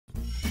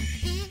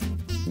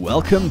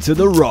Welcome to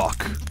The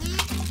Rock.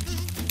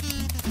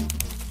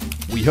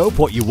 We hope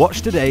what you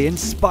watch today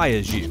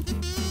inspires you.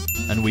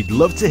 And we'd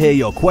love to hear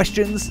your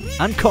questions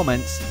and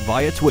comments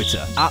via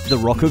Twitter at The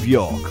Rock of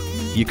York.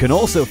 You can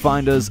also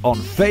find us on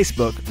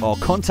Facebook or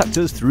contact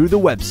us through the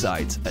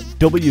website at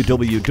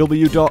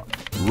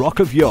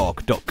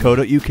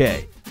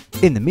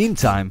www.rockofyork.co.uk. In the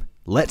meantime,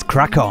 let's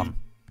crack on.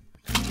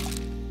 It's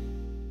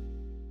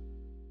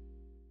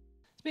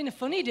been a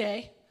funny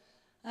day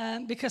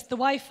because the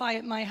Wi-Fi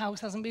at my house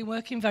hasn't been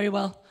working very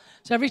well.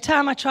 So every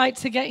time I tried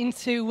to get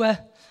into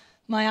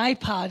my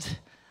iPad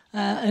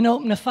and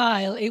open a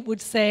file, it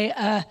would say,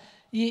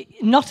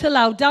 not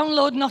allowed,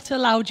 download not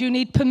allowed, you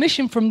need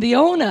permission from the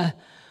owner.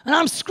 And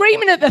I'm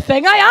screaming at the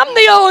thing, I am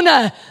the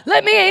owner,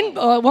 let me in.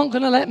 Oh, it won't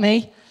going to let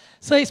me.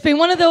 So it's been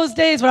one of those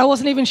days where I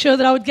wasn't even sure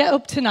that I would get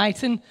up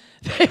tonight and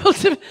be able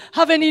to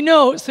have any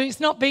notes. So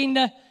it's not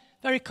been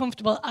very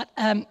comfortable.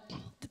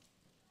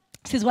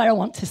 This is where I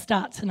want to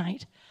start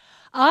tonight.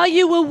 Are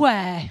you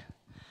aware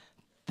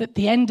that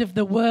the end of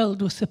the world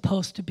was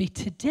supposed to be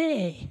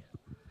today?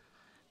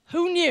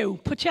 Who knew?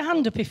 Put your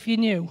hand up if you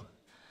knew.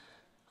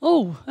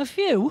 Oh, a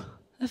few.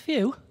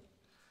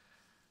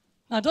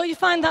 Now, don't you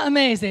find that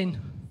amazing?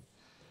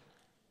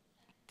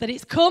 That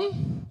it's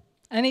come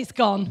and it's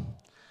gone.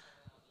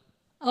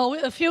 Oh,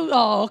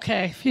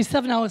 okay, a few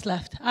 7 hours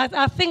left.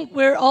 I think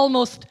we're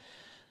almost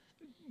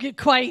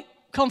quite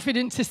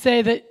confident to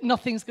say that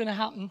nothing's going to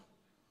happen.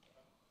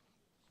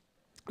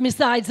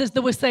 Besides, as they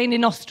were saying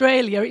in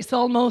Australia, it's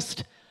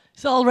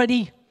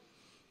already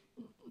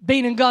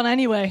been and gone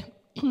anyway.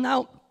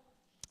 Now,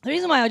 the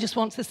reason why I just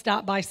want to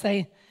start by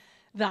saying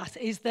that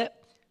is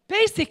that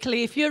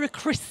basically, if you're a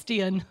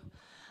Christian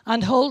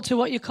and hold to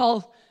what you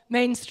call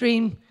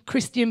mainstream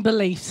Christian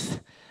beliefs,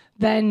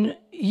 then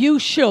you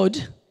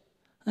should,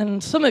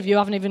 and some of you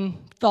haven't even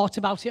thought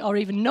about it or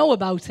even know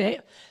about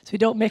it, so we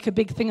don't make a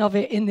big thing of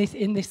it in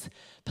this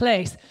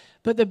place,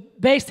 but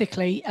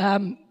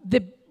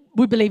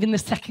we believe in the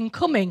second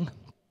coming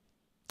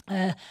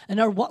and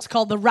what's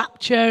called the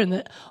rapture, and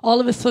that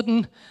all of a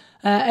sudden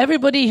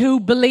everybody who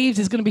believes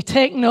is going to be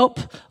taken up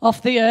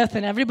off the earth,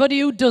 and everybody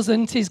who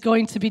doesn't is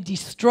going to be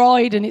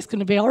destroyed, and it's going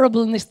to be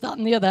horrible, and this, that,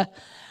 and the other.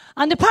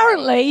 And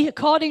apparently,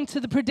 according to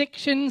the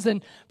predictions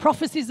and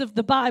prophecies of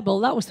the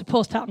Bible, that was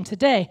supposed to happen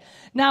today.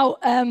 Now,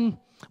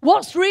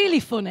 what's really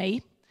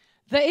funny,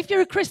 that if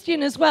you're a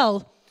Christian as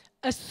well,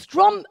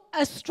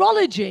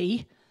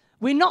 astrology,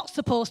 we're not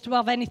supposed to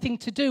have anything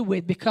to do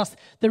with, because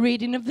the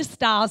reading of the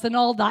stars and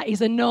all that is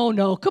a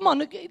no-no. Come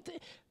on,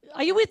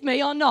 are you with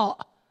me or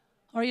not?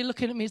 Or are you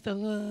looking at me as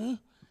though,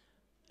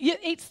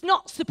 it's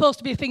not supposed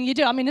to be a thing you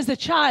do. I mean, as a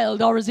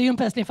child or as a young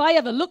person, if I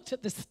ever looked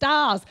at the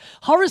stars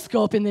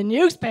horoscope in the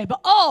newspaper,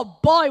 oh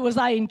boy, was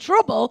I in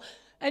trouble.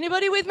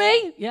 Anybody with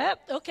me? Yeah,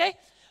 okay.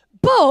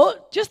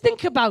 But just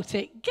think about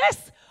it.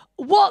 Guess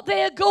what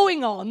they are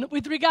going on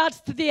with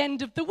regards to the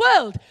end of the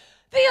world?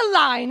 The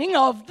aligning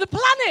of the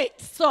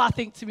planets. So I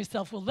think to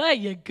myself, well, there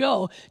you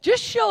go.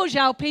 Just shows you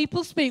how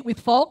people speak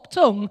with forked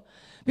tongue.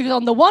 Because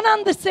on the one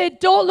hand, they say,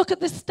 don't look at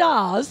the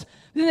stars.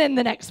 And then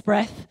the next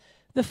breath,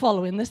 they're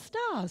following the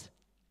stars.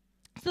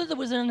 So there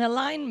was an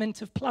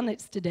alignment of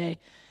planets today.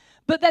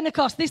 But then, of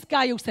course, this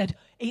guy who said,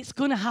 it's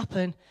going to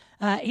happen,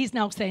 he's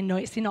now saying, no,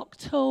 it's in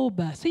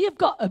October. So you've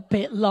got a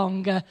bit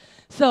longer.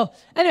 So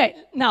anyway,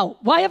 now,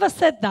 why have I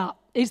said that?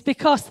 Is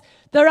because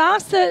there are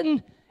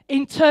certain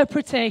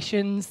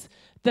interpretations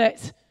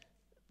that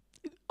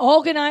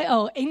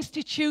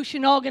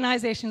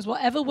organizations,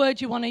 whatever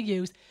word you want to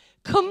use,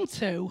 come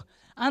to,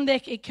 and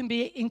it can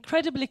be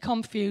incredibly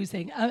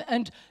confusing.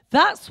 And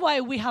that's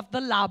why we have the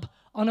lab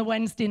on a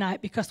Wednesday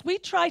night, because we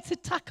try to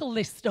tackle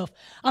this stuff.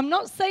 I'm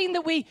not saying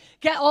that we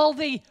get all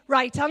the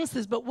right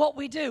answers, but what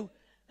we do,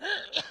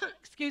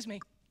 excuse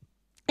me,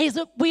 is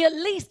that we at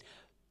least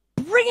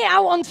bring it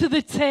out onto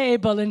the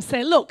table and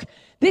say, look,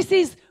 this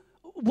is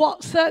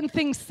what certain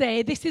things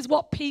say, this is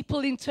what people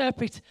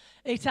interpret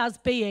it as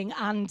being,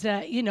 and,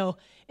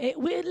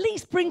 we at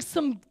least bring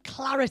some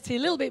clarity, a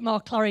little bit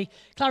more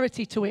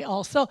clarity to it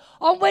all. So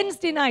on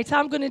Wednesday night,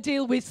 I'm going to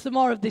deal with some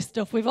more of this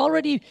stuff. We've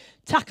already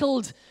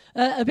tackled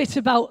a bit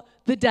about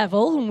the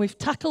devil, and we've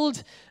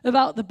tackled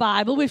about the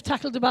Bible. We've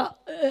tackled about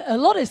a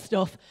lot of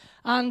stuff.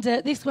 And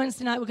this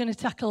Wednesday night, we're going to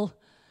tackle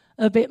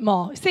a bit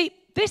more. See,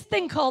 this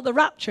thing called the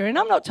rapture, and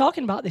I'm not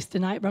talking about this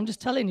tonight, but I'm just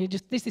telling you,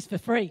 this is for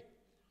free.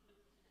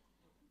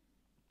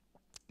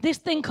 This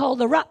thing called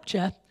the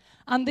rapture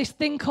and this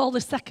thing called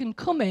the second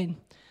coming.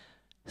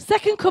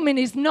 Second coming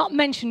is not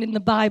mentioned in the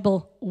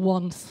Bible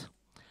once.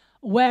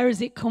 Where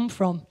has it come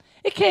from?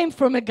 It came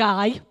from a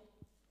guy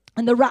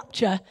in the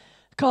rapture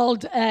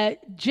called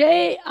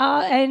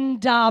J.R.N.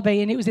 Darby,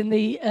 and it was in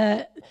the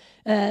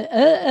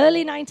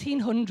early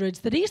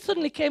 1900s that he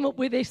suddenly came up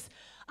with this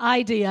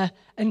idea,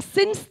 and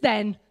since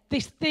then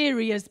this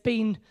theory has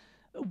been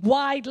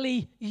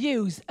widely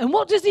used. And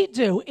what does it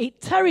do? It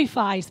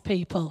terrifies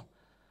people.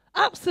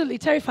 Absolutely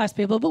terrifies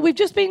people. But we've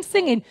just been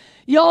singing,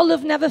 Your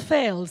Love Never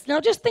Fails. Now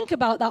just think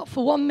about that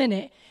for 1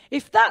 minute.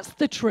 If that's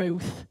the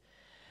truth,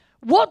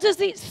 what does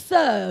it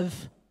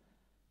serve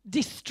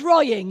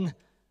destroying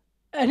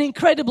an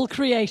incredible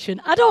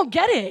creation. I don't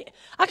get it.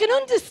 I can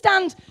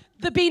understand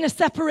there being a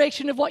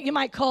separation of what you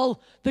might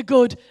call the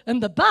good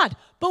and the bad.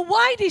 But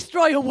why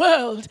destroy a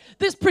world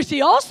that's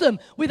pretty awesome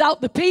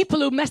without the people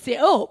who mess it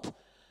up?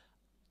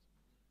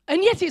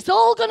 And yet it's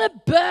all going to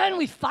burn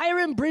with fire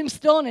and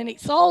brimstone, and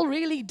it's all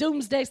really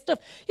doomsday stuff.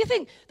 You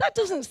think, that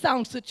doesn't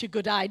sound such a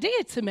good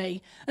idea to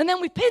me. And then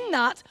we pin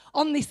that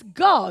on this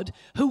God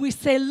who we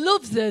say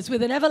loves us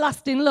with an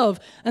everlasting love.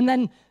 And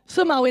then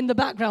somehow in the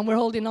background we're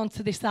holding on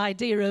to this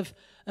idea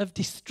of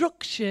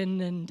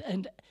destruction.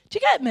 And do you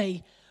get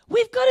me?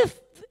 We've got to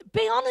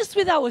be honest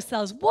with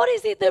ourselves. What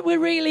is it that we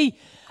really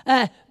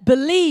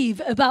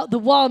believe about the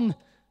one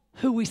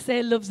who we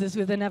say loves us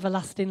with an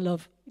everlasting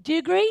love? Do you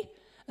agree?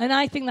 And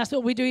I think that's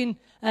what we're doing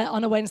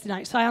on a Wednesday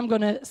night. So I am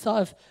going to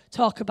sort of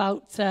talk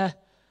about that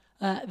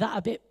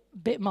a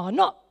bit more.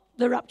 Not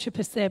the rapture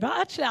per se, but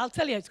actually I'll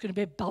tell you it's going to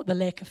be about the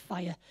lake of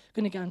fire. I'm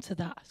going to get into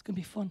that. It's going to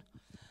be fun.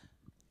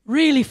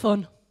 Really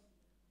fun.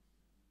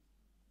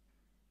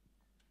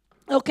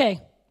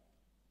 Okay.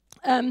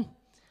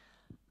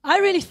 I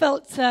really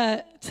felt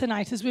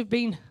tonight, as we've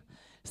been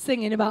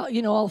singing about,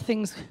 all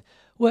things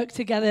work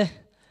together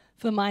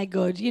for my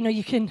good.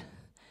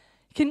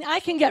 I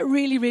can get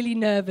really, really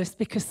nervous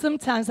because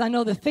sometimes I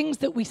know the things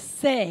that we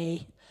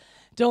say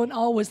don't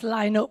always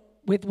line up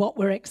with what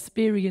we're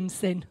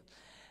experiencing.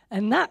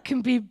 And that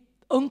can be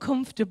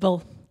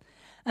uncomfortable.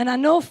 And I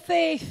know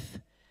faith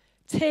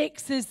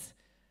takes us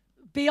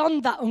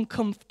beyond that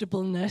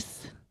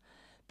uncomfortableness,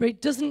 but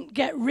it doesn't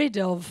get rid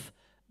of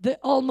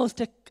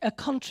almost a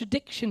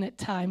contradiction at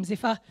times.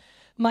 If I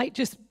might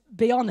just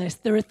be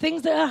honest, there are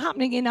things that are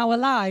happening in our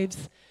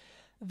lives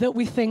that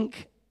we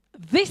think,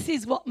 this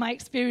is what my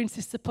experience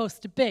is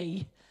supposed to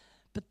be,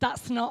 but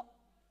that's not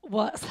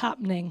what's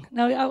happening.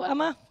 Now,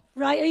 am I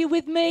right? Are you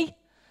with me?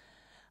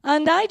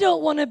 And I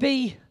don't want to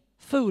be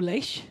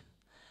foolish.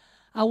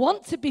 I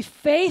want to be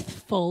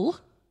faithful,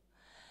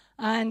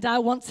 and I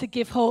want to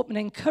give hope and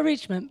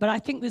encouragement, but I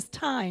think there's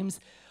times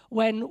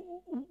when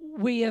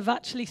we have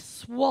actually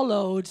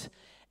swallowed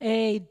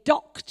a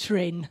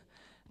doctrine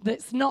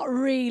that's not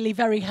really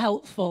very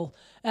helpful.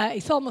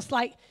 It's almost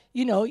like,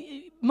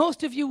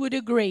 most of you would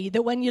agree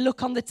that when you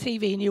look on the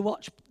TV and you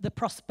watch the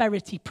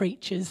prosperity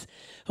preachers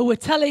who are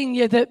telling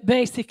you that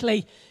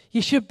basically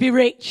you should be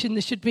rich and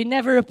there should be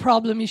never a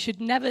problem, you should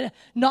never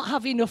not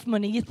have enough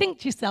money, you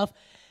think to yourself,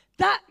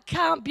 that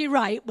can't be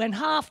right when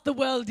half the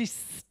world is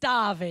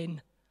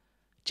starving.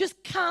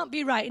 Just can't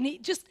be right. And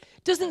it just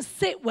doesn't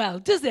sit well,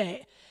 does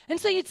it? And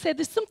so you'd say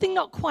there's something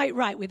not quite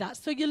right with that.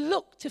 So you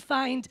look to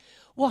find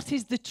what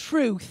is the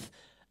truth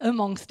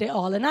amongst it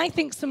all. And I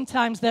think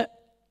sometimes that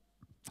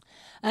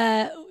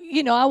I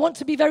want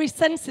to be very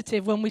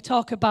sensitive when we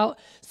talk about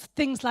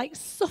things like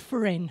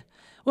suffering.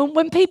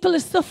 When people are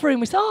suffering,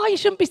 we say, you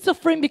shouldn't be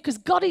suffering because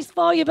God is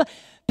for you. But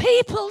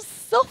people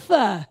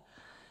suffer.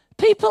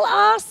 People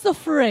are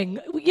suffering.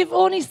 You've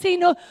only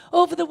seen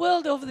over the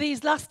world over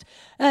these last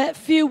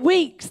few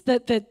weeks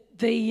that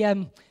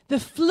the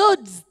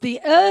floods,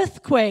 the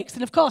earthquakes,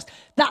 and of course,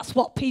 that's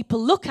what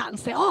people look at and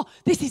say,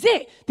 this is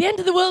it. The end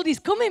of the world is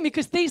coming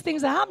because these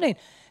things are happening.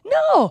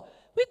 No,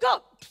 we've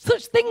got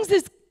such things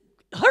as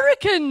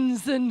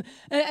hurricanes and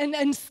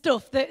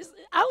stuff that's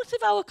out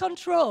of our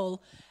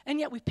control, and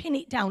yet we pin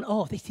it down.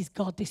 This is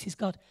God, this is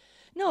God.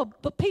 No,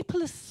 but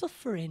people are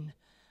suffering,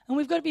 and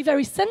we've got to be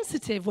very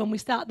sensitive when we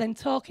start then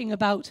talking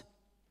about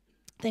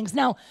things.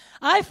 Now,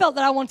 I felt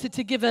that I wanted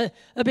to give a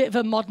bit of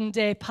a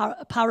modern-day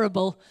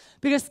parable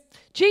because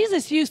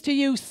Jesus used to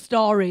use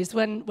stories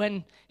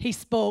when he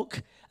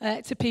spoke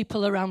to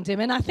people around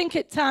him, and I think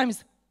at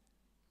times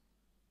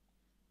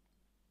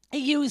he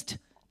used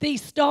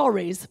these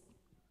stories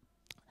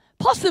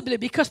possibly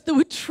because they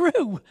were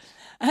true.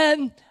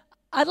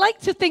 I'd like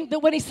to think that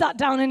when he sat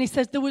down and he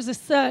says there was a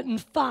certain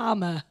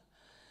farmer,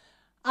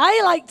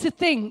 I like to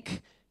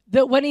think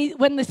that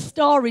when the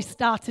story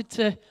started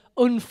to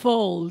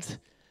unfold,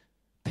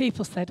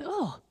 people said,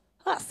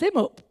 that's him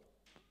up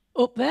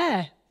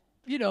there,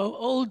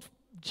 old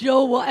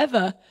Joe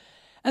whatever.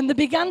 And they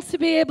began to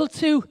be able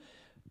to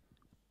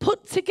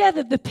put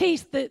together the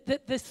piece,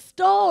 the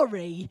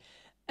story,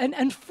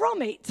 and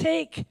from it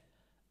take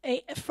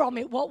from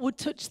it what would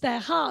touch their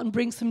heart and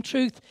bring some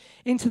truth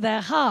into their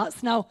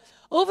hearts. Now,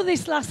 over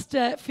this last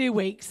few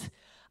weeks,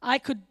 I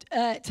could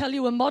tell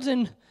you a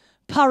modern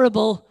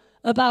parable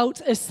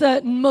about a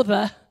certain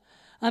mother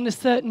and a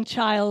certain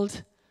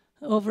child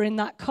over in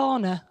that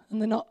corner, and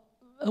they're not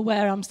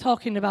aware I'm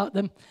talking about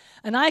them.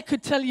 And I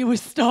could tell you a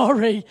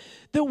story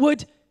that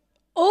would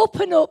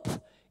open up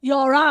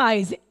your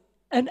eyes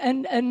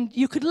and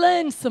you could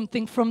learn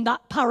something from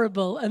that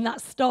parable and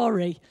that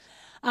story.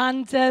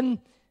 And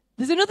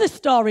there's another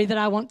story that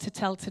I want to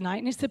tell tonight,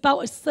 and it's about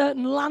a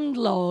certain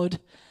landlord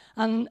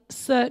and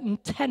certain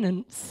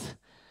tenants.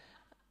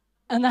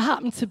 And they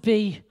happen to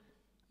be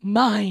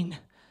mine.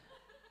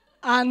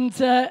 And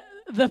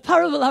the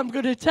parable I'm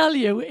going to tell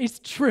you is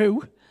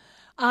true.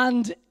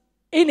 And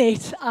in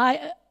it,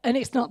 and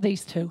it's not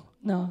these two.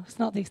 No, it's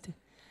not these two.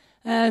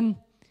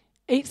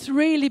 It's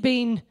really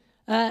been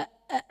a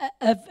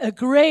a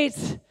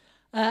great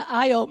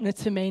eye-opener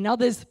to me. Now,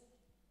 there's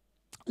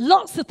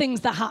lots of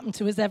things that happen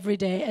to us every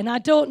day, and I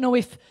don't know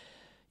if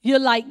you're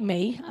like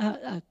me.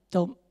 I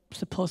don't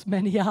suppose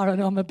many are. I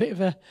know I'm a bit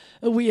of a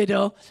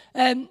weirdo.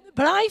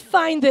 But I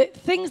find that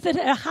things that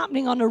are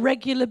happening on a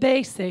regular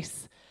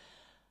basis,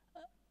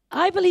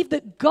 I believe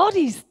that God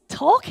is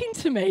talking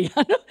to me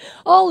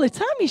all the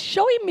time. He's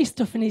showing me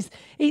stuff, and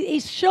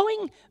he's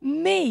showing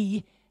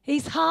me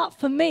his heart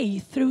for me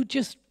through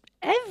just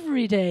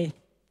everyday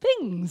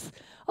things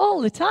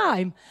all the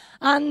time.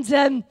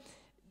 And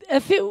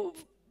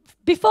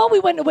before we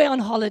went away on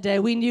holiday,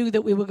 we knew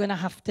that we were going to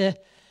have to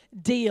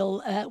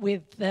deal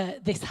with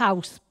this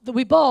house that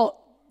we bought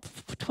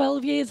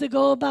 12 years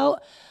ago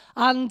about,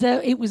 and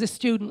it was a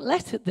student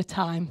let at the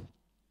time.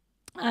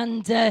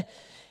 And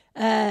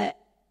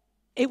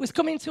it was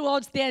coming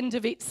towards the end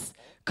of its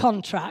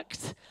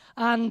contract,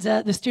 and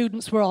the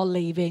students were all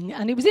leaving,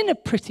 and it was in a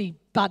pretty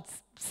bad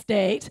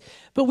state.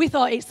 But we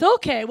thought, it's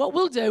okay, what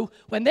we'll do,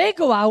 when they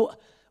go out,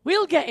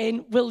 we'll get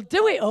in, we'll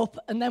do it up,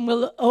 and then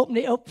we'll open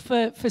it up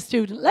for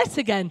student let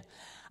again.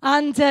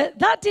 And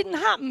that didn't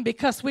happen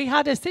because we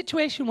had a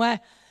situation where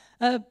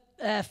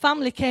a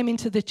family came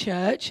into the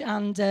church,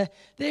 and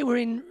they were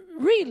in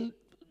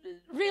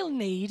real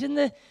need, and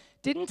they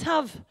didn't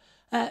have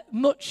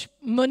much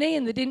money,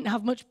 and they didn't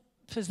have much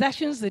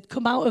possessions. They'd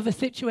come out of a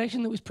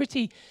situation that was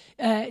pretty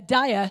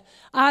dire,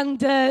 and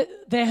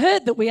they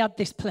heard that we had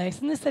this place,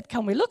 and they said,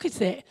 can we look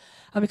at it?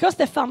 And because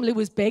their family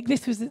was big,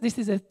 this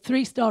is a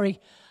 3-story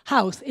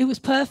house, it was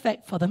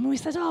perfect for them. And we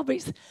said, oh,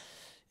 but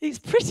it's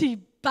pretty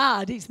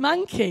bad, it's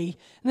manky.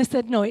 And they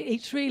said, no,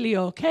 it's really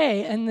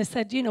okay. And they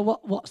said, you know,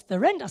 what's the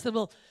rent? I said,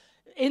 well,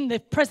 in the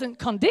present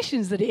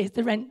conditions that it is,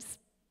 the rent's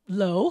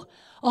low.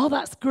 Oh,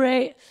 that's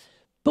great.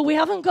 But we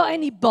haven't got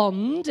any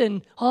bond.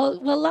 And, oh,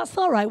 well, that's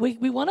all right.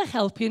 We want to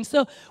help you. And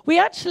so we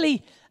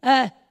actually,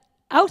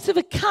 out of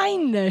a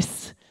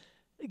kindness,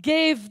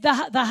 gave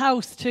the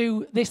house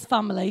to this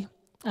family.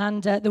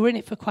 And they were in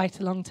it for quite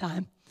a long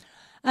time.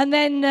 And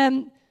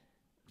then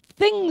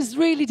things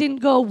really didn't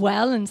go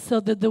well, and so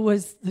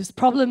there's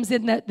problems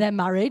in their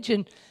marriage,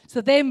 and so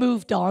they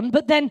moved on.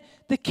 But then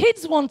the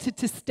kids wanted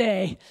to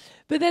stay.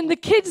 But then the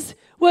kids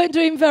weren't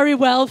doing very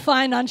well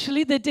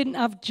financially. They didn't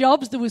have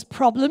jobs. There was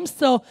problems.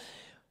 So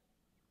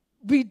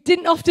we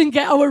didn't often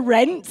get our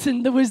rent,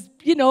 and there was,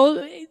 you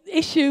know,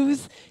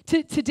 issues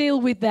to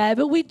deal with there.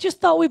 But we just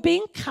thought we'd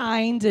being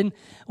kind and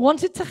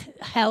wanted to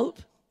help.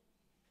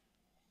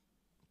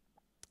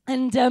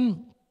 And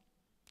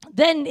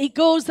then it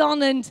goes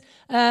on, and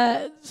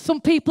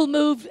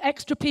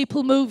extra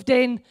people moved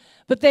in,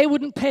 but they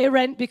wouldn't pay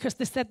rent because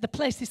they said the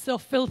place is so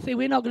filthy,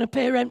 we're not going to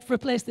pay rent for a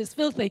place that's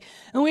filthy.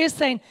 And we're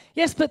saying,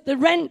 yes, but the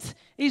rent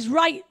is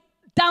right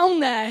down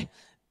there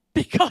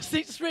because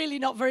it's really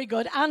not very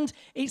good. And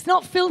it's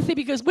not filthy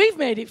because we've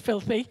made it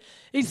filthy.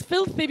 It's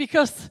filthy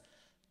because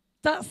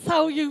that's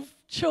how you've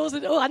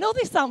chosen. Oh, I know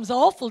this sounds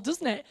awful,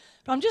 doesn't it?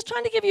 But I'm just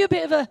trying to give you a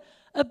bit of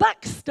a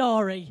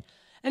backstory.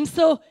 And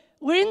so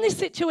we're in this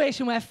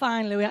situation where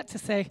finally we had to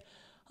say,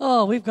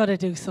 oh, we've got to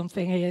do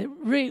something here.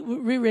 We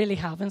really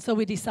have. And so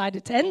we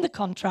decided to end the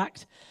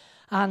contract,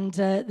 and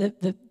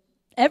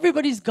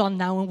everybody's gone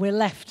now, and we're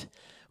left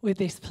with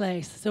this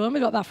place. So when we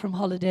got back from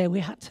holiday, we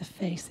had to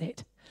face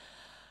it.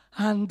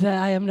 And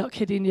I am not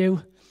kidding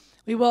you.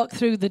 We walked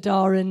through the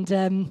door, and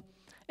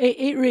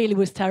it really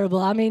was terrible.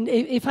 I mean,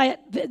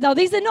 now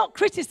these are not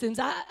criticisms.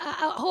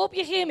 I hope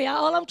you hear me.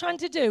 All I'm trying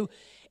to do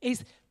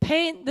is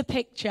paint the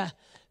picture.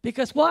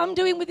 Because what I'm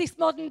doing with this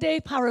modern day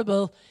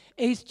parable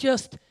is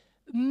just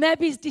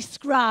maybe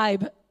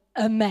describe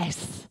a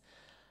mess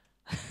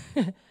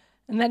and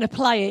then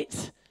apply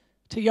it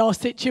to your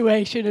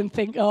situation and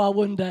think, oh, I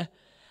wonder.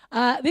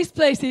 This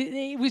place,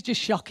 it was just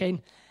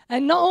shocking.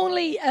 And not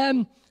only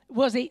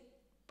was it,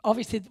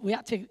 obviously we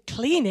had to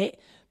clean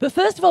it, but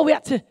first of all we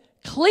had to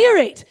clear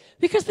it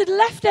because they'd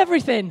left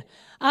everything.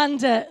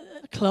 And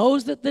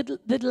clothes that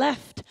they'd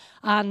left,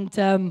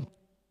 and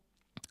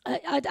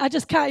I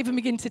just can't even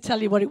begin to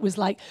tell you what it was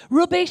like.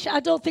 Rubbish, I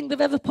don't think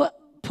they've ever put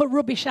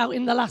rubbish out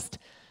in the last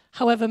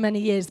however many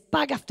years.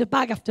 Bag after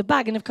bag after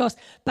bag. And of course,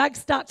 bags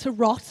start to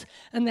rot.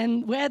 And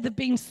then where they've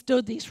been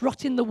stood, it's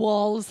rotting the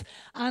walls.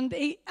 And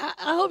I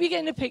hope you're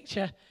getting a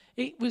picture.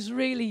 It was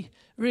really,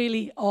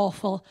 really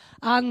awful.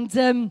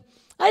 And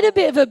I had a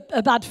bit of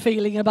a bad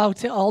feeling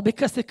about it all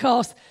because, of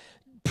course,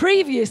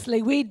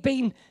 previously we'd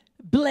been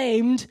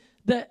blamed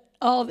that,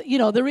 oh, you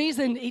know, the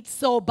reason it's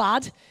so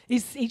bad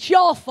is it's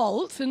your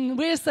fault. And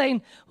we're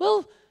saying,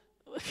 well,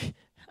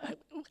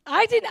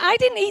 I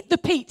didn't eat the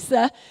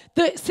pizza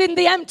that's in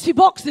the empty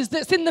boxes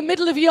that's in the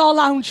middle of your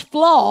lounge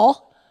floor.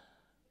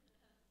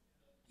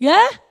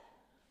 Yeah?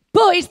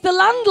 But it's the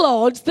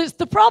landlords that's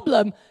the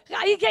problem.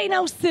 Are you getting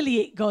how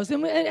silly it goes?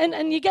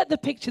 And you get the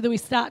picture that we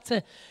start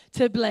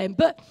to blame.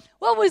 But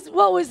what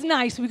was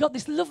nice, we got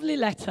this lovely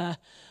letter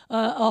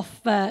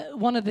off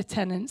one of the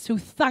tenants who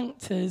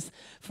thanked us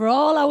for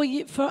all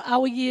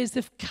our years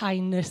of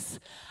kindness,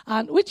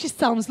 and which just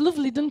sounds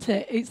lovely, doesn't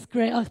it? It's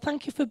great. Oh,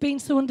 thank you for being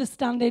so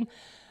understanding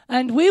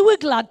And we were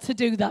glad to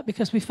do that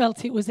because we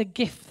felt it was a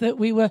gift that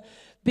we were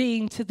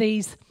being to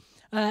these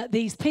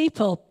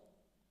people.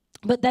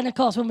 But then, of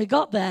course, when we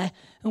got there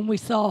and we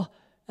saw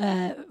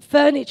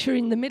furniture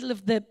in the middle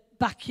of the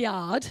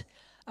backyard,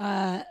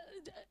 there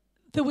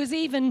was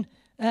even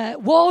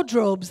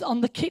wardrobes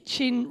on the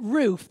kitchen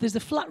roof. There's a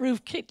flat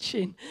roof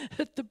kitchen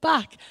at the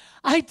back.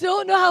 I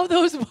don't know how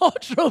those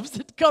wardrobes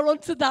had got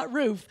onto that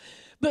roof,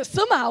 but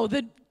somehow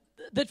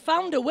they'd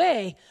found a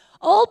way,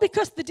 all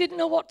because they didn't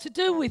know what to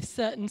do with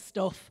certain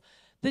stuff.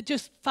 They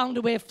just found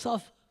a way of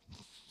sort of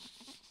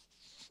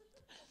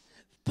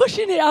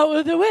pushing it out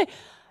of the way.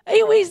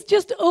 It was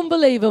just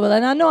unbelievable,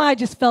 and I know I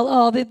just felt,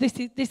 oh,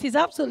 this is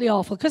absolutely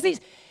awful, because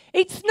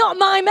it's not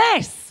my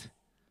mess.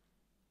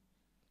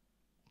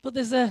 But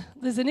there's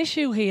an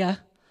issue here.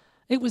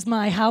 It was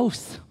my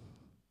house.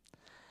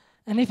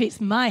 And if it's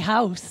my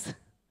house,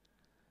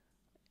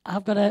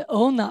 I've got to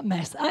own that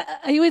mess.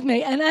 Are you with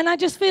me? And I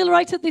just feel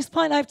right at this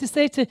point I have to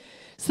say to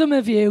some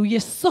of you, you're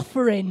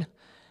suffering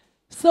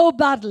so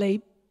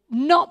badly,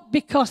 not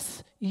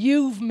because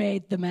you've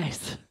made the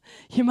mess.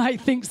 You might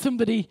think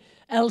somebody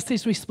else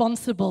is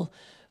responsible,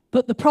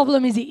 but the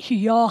problem is it's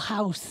your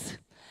house.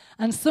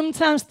 And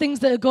sometimes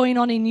things that are going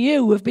on in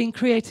you have been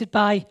created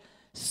by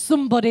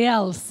somebody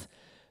else,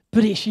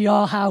 but it's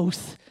your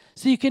house.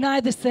 So you can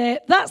either say,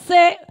 that's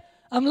it,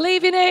 I'm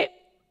leaving it,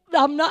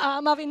 I'm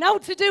having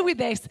nothing to do with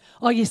this,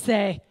 or you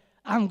say,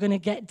 I'm going to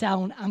get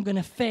down, I'm going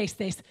to face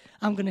this,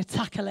 I'm going to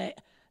tackle it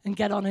and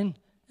get on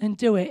and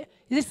do it.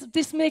 Is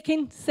this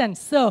making sense?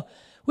 So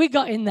we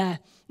got in there.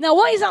 Now,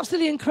 what is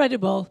absolutely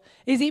incredible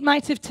is it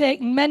might have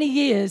taken many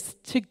years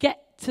to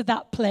get to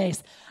that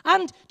place.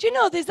 And do you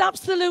know, there's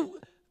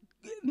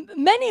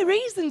many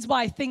reasons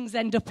why things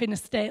end up in a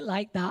state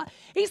like that.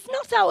 It's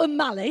not out of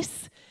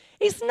malice.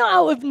 It's not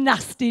out of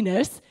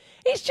nastiness.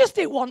 It's just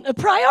it wasn't a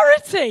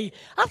priority.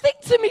 I think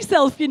to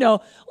myself,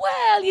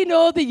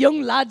 the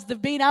young lads,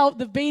 they've been out,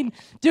 they've been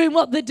doing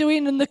what they're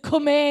doing, and they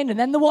come in, and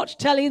then they watch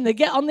telly, and they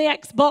get on the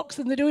Xbox,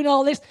 and they're doing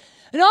all this.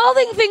 And all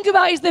they can think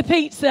about is the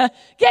pizza,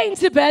 getting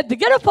to bed, they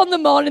get up on the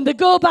morning, they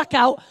go back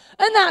out,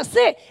 and that's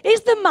it.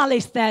 Is the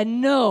malice there?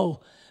 No.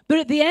 But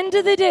at the end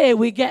of the day,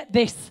 we get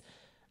this,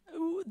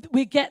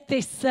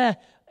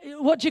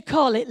 what do you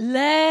call it?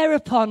 Layer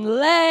upon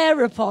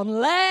layer upon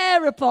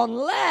layer upon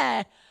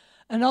layer.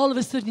 And all of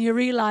a sudden you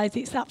realize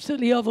it's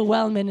absolutely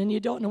overwhelming and you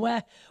don't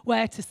know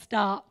where to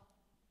start.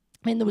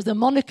 I mean, there was a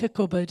Monica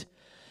cupboard.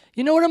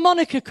 You know what a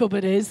Monica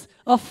cupboard is?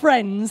 Or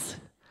Friends?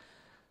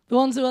 The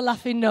ones who are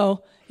laughing,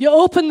 no. You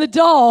open the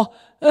door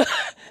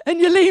and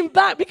you lean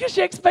back because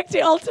you expect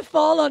it all to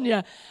fall on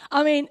you.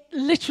 I mean,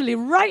 literally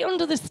right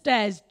under the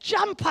stairs,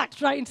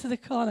 jam-packed right into the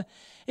corner.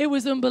 It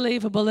was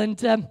unbelievable.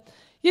 And,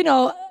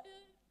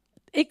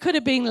 it could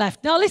have been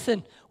left. Now,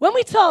 listen, when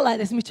we talk like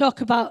this and we talk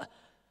about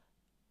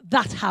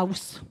that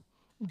house,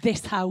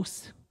 this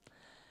house,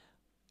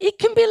 it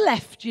can be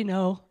left,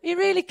 It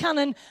really can.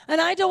 And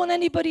I don't want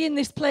anybody in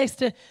this place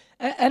to,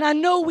 and I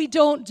know we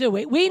don't do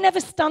it. We never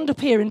stand up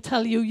here and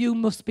tell you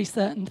must be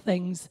certain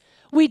things.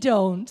 We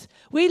don't.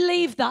 We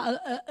leave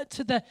that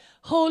to the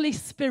Holy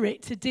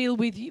Spirit to deal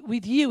with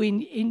you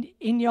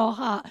in your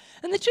heart.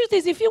 And the truth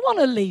is, if you want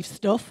to leave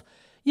stuff,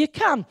 you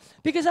can.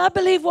 Because I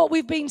believe what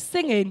we've been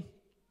singing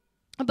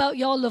about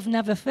your love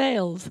never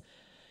fails.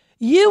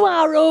 You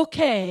are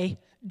okay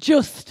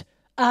just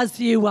as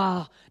you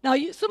are. Now,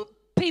 some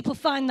people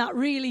find that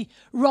really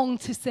wrong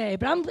to say,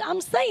 but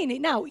I'm saying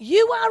it now.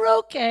 You are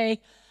okay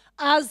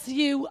as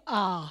you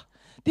are.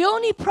 The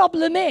only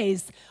problem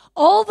is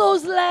all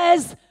those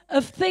layers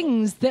of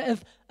things that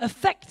have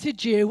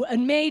affected you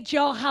and made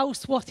your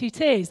house what it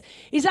is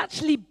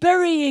actually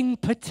burying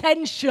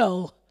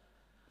potential.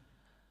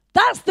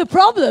 That's the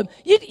problem.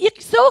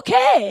 It's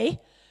okay,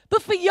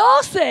 but for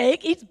your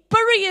sake, it's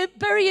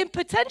burying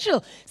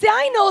potential. See,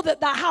 I know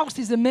that house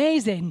is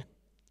amazing,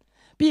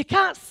 but you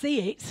can't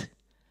see it.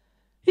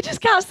 You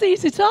just can't see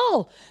it at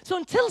all. So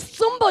until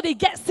somebody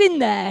gets in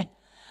there,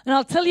 and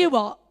I'll tell you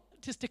what,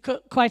 just to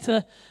cut quite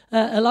a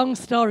long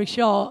story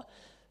short,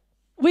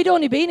 we'd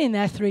only been in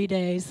there 3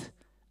 days,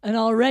 and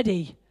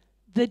already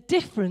the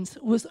difference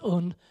was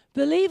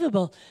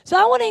unbelievable. So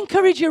I want to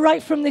encourage you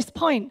right from this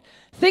point.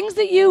 Things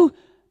that you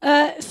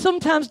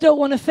sometimes don't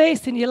want to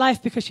face in your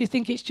life because you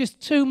think it's just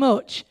too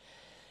much.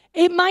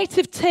 It might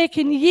have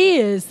taken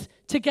years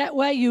to get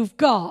where you've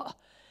got,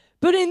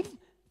 but in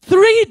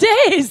 3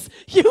 days,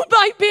 you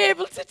might be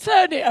able to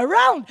turn it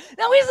around.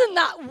 Now, isn't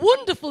that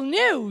wonderful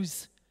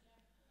news?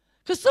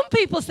 Because some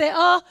people say,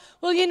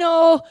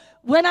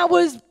 when I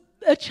was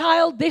a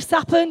child, this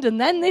happened, and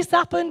then this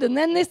happened, and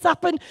then this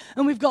happened,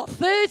 and we've got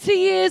 30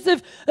 years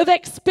of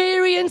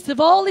experience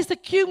of all this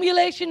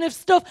accumulation of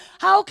stuff.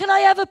 How can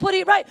I ever put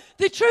it right?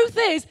 The truth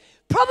is,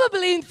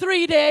 probably in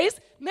 3 days,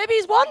 maybe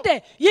it's 1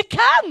 day, you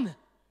can.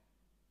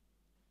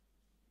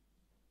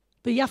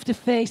 But you have to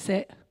face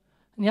it,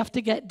 and you have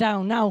to get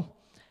down. Now,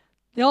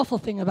 the awful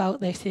thing about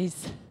this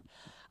is,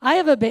 I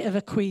have a bit of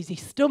a queasy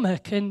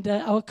stomach, and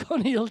our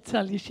Connie will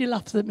tell you, she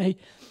laughs at me.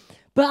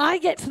 But I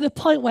get to the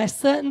point where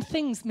certain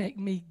things make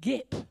me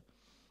gip.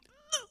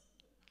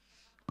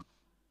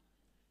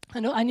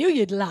 I knew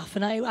you'd laugh,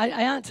 and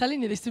I aren't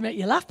telling you this to make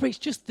you laugh, but it's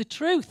just the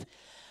truth.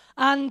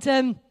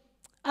 And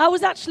I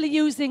was actually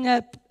using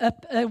a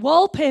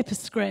wallpaper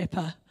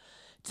scraper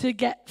to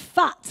get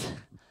fat.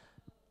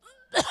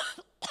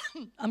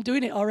 I'm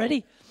doing it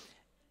already.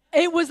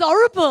 It was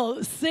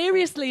horrible,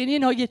 seriously. And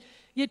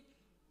you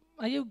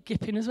are you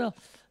gipping as well?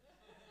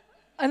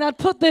 And I'd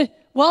put the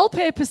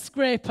wallpaper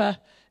scraper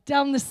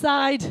down the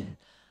side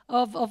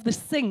of the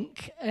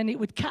sink, and it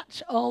would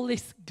catch all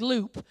this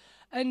gloop.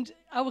 And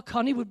our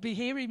Connie would be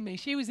hearing me.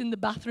 She was in the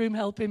bathroom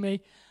helping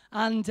me,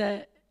 and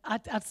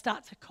I'd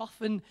start to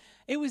cough, and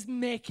it was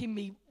making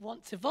me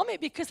want to vomit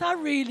because I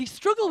really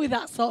struggle with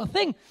that sort of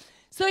thing.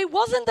 So it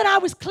wasn't that I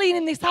was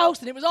cleaning this house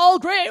and it was all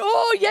great.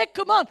 Oh, yeah,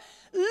 come on.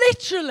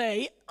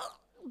 Literally,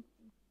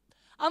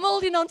 I'm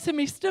holding on to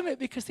my stomach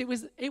because it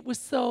was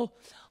so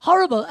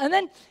horrible. And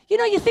then,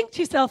 you think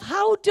to yourself,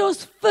 how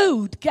does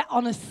food get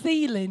on a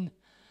ceiling?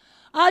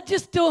 I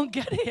just don't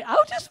get it.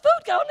 How does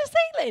food get on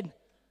a ceiling?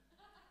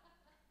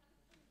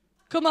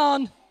 Come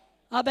on.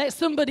 I bet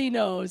somebody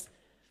knows.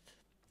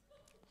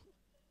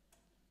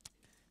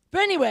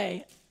 But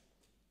anyway,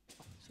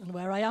 I don't know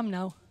where I am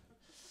now.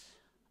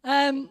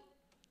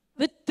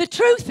 The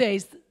truth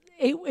is,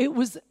 it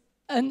was,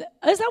 and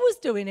as I was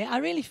doing it, I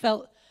really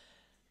felt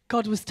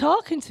God was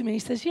talking to me. He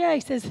says,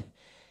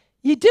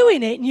 you're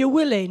doing it and you're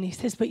willing. He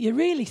says, but you're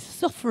really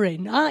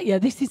suffering, aren't you?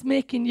 This is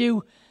making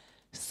you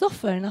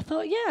suffer. And I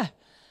thought, yeah.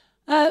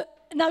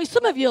 Now,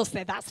 some of you will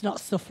say that's not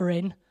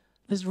suffering.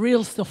 There's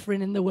real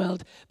suffering in the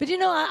world. But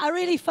I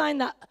really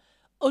find that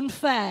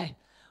unfair.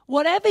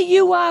 Whatever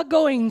you are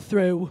going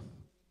through,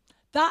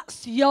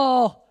 that's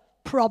your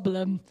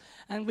problem.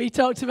 And we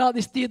talked about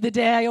this the other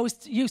day. I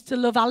always used to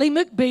love Ally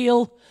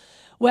McBeal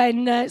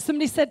when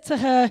somebody said to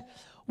her,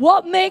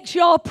 what makes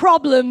your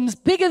problems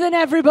bigger than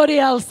everybody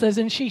else's?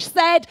 And she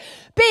said,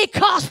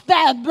 because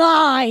they're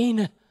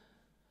mine.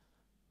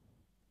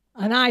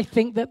 And I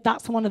think that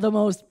that's one of the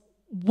most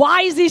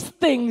wisest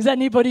things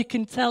anybody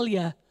can tell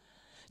you.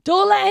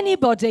 Don't let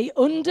anybody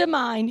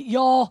undermine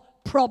your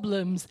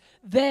problems.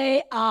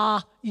 They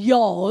are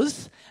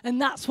yours,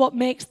 and that's what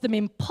makes them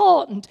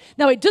important.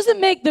 Now, it doesn't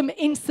make them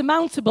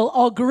insurmountable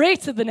or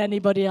greater than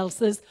anybody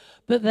else's,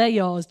 but they're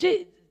yours.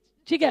 Do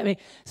you get me?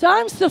 So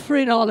I'm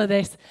suffering all of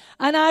this,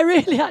 and I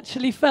really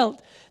actually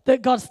felt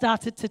that God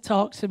started to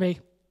talk to me.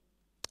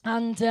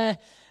 And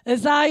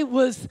as I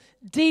was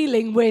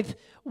dealing with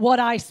what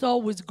I saw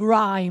was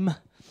grime,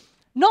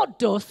 not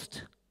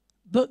dust,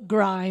 but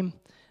grime,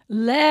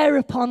 layer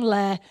upon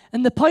layer.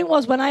 And the point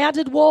was, when I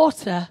added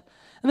water,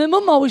 and my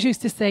mum always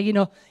used to say,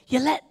 you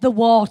let the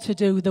water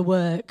do the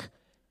work.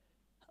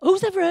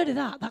 Who's ever heard of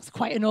that? That's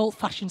quite an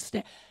old-fashioned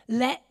state.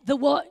 Let the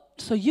water.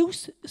 So you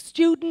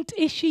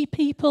student-ishy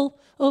people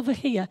over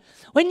here,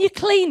 when you're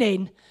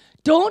cleaning,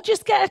 don't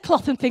just get a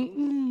cloth and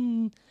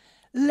think,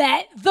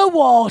 let the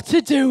water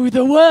do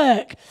the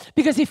work.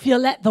 Because if you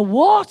let the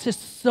water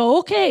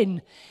soak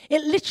in,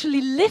 it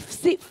literally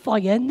lifts it for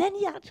you, and then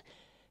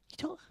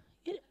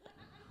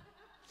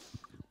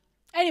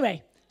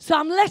Anyway, so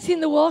I'm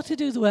letting the water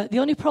do the work. The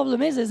only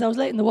problem is, as I was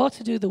letting the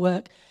water do the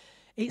work,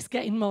 it's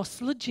getting more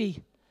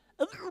sludgy.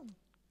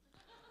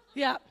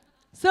 Yeah.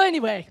 So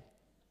anyway,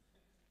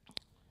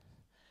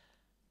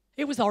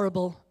 it was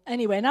horrible.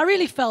 Anyway, and I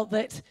really felt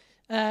that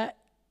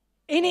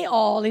in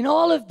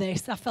all of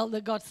this, I felt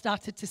that God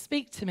started to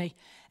speak to me.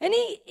 And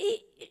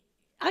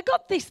I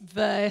got this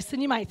verse,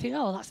 and you might think,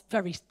 oh, that's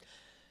very,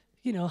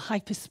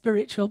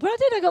 hyper-spiritual. But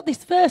I got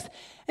this verse,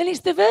 and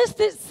it's the verse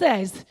that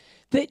says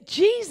that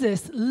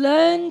Jesus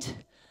learned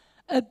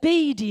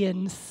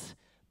obedience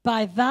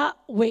by that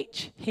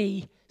which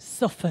he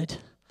suffered.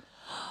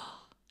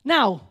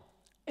 Now,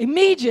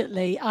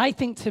 immediately, I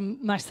think to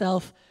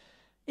myself,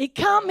 it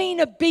can't mean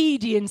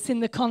obedience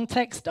in the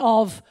context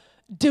of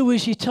do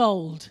as you're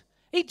told.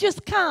 It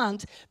just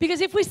can't.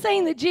 Because if we're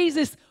saying that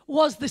Jesus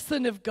was the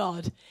Son of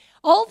God,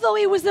 although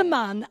he was a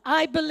man,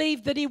 I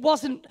believe that he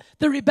wasn't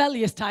the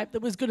rebellious type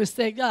that was going to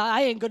say,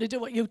 I ain't going to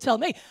do what you tell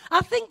me. I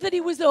think that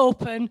he was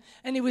open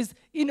and he was,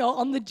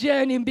 on the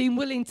journey and being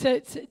willing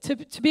to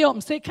be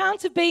open. So it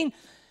can't have been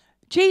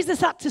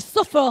Jesus had to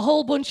suffer a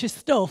whole bunch of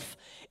stuff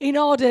in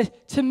order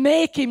to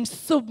make him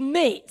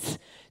submit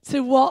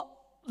to what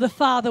the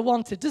Father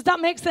wanted. Does that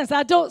make sense?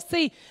 I don't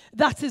see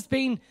that as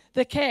being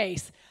the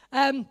case.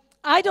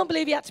 I don't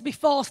believe he had to be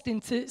forced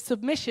into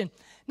submission.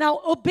 Now,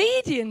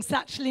 obedience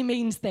actually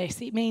means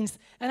this. It means,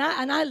 and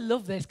I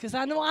love this because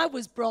I know I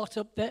was brought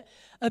up that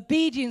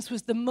obedience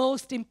was the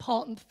most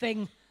important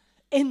thing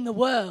in the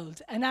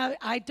world. And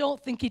I don't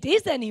think it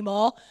is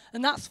anymore,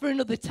 and that's for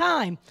another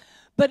time.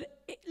 But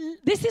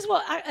this is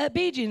what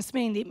obedience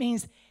means. It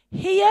means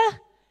hear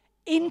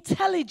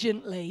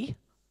intelligently.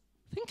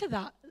 Think of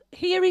that.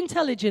 Hear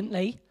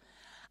intelligently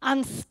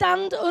and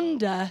stand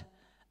under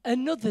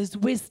another's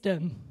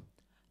wisdom.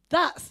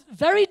 That's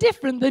very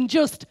different than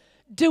just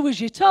do as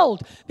you're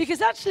told.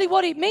 Because actually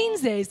what it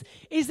means is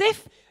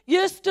if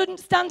you're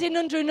standing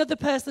under another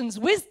person's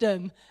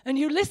wisdom and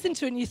you listen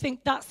to it and you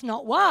think that's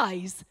not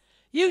wise,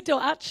 you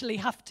don't actually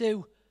have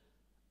to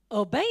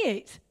obey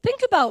it.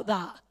 Think about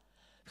that.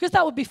 because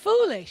that would be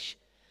foolish.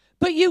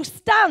 But you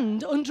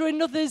stand under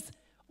another's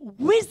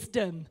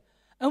wisdom.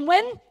 And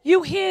when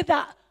you hear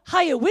that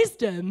higher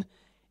wisdom,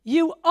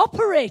 you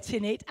operate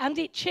in it, and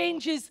it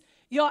changes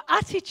your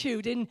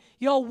attitude and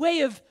your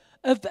way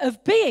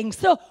of being.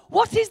 So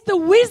what is the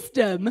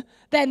wisdom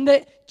then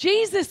that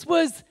Jesus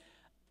was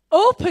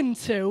open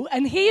to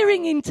and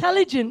hearing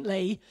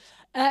intelligently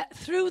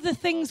through the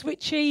things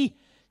which he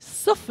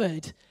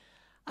suffered?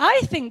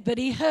 I think that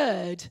he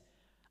heard,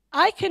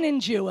 I can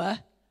endure,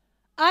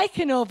 I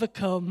can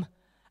overcome,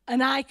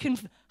 and I can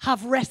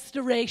have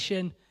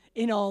restoration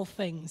in all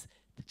things.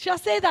 Shall I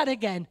say that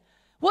again?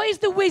 What is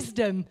the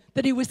wisdom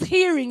that he was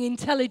hearing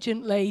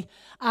intelligently?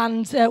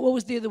 And what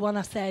was the other one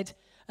I said?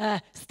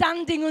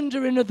 Standing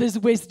under another's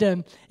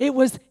wisdom. It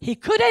was he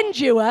could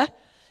endure,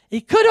 he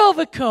could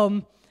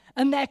overcome,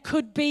 and there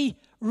could be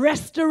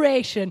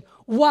restoration.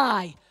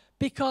 Why?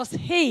 Because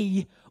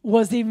he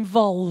was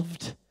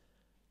involved.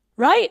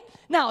 Right?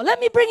 Now, let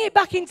me bring it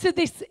back into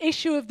this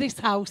issue of this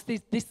house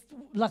this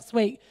last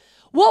week.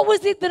 What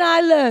was it that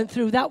I learned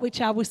through that which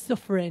I was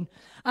suffering?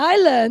 I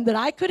learned that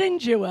I could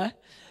endure,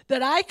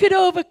 that I could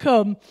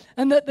overcome,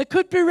 and that there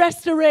could be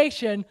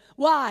restoration.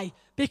 Why?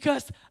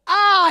 Because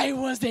I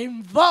was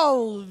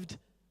involved.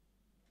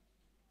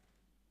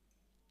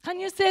 Can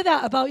you say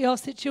that about your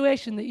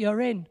situation that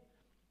you're in?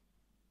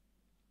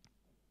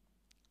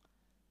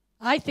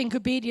 I think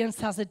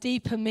obedience has a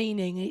deeper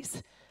meaning.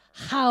 It's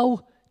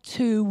how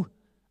to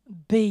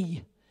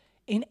be.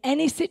 In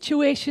any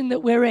situation that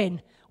we're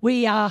in,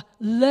 we are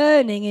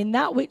learning in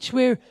that which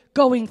we're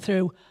going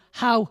through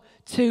how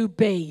to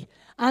be.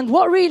 And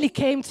what really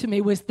came to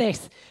me was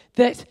this,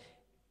 that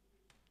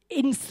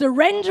in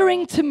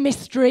surrendering to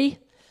mystery,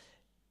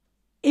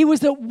 he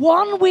was at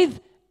one with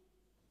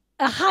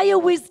a higher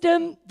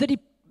wisdom that he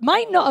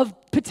might not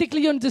have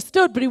particularly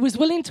understood, but he was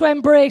willing to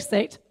embrace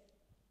it.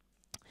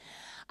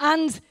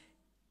 And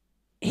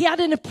he had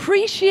an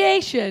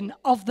appreciation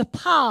of the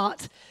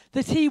part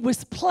that he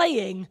was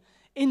playing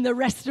in the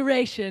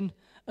restoration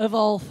of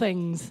all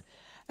things.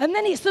 And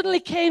then it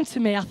suddenly came to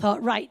me, I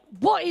thought, right,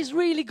 what is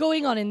really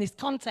going on in this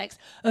context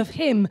of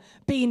him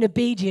being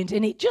obedient?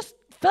 And it just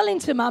fell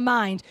into my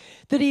mind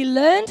that he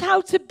learned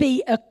how to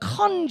be a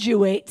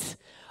conduit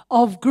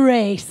of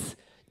grace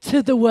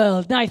to the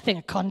world. Now I think,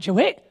 a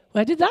conduit?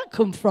 Where did that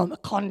come from? A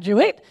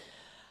conduit?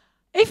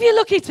 If you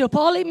look it up,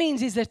 all it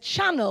means is a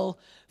channel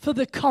for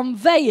the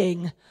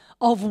conveying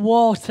of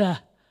water.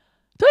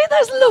 Don't you think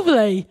that's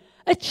lovely?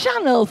 A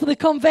channel for the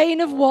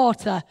conveying of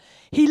water.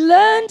 He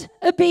learned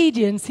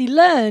obedience. He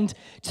learned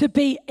to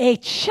be a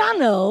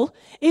channel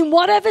in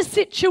whatever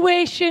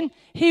situation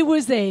he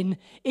was in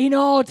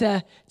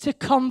order to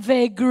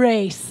convey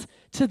grace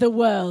to the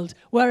world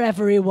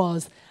wherever he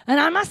was. And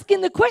I'm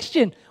asking the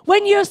question,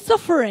 when you're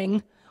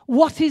suffering,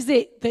 what is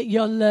it that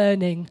you're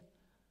learning?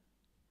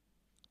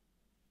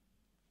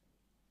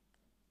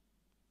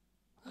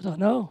 I don't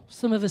know.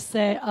 Some of us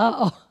say,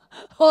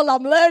 all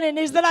I'm learning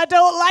is that I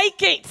don't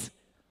like it.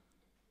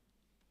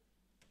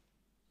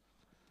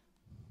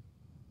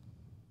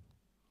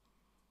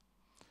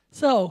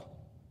 So,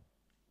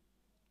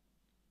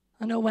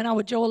 I know when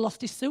our Joel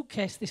lost his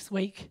suitcase this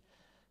week,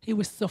 he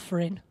was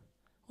suffering.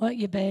 Weren't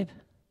you, babe?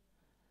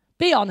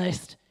 Be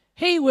honest.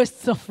 He was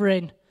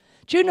suffering.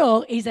 Do you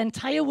know his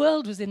entire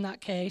world was in that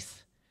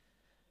case?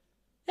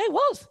 It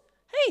was.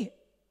 Hey,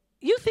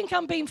 you think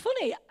I'm being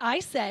funny? I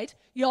said,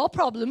 your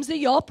problems are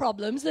your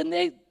problems, and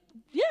they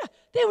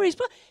were his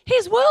problems.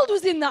 His world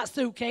was in that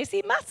suitcase.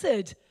 It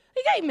mattered.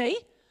 You get me?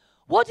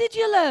 What did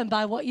you learn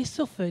by what you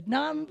suffered?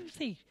 Now, I'm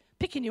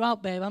picking you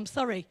out, babe. I'm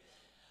sorry.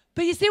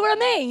 But you see what I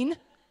mean?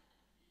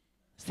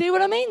 See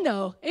what I mean,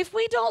 though? If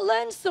we don't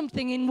learn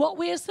something in what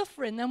we are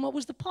suffering, then what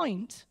was the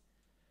point?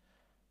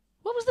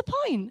 What was the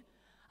point?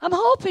 I'm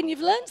hoping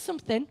you've learned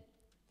something.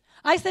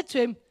 I said to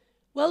him,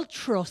 well,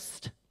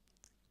 trust.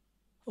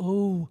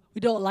 Oh,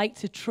 we don't like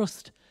to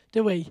trust,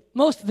 do we?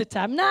 Most of the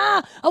time.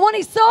 Nah, I want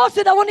it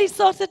sorted. I want it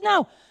sorted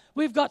now.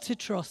 We've got to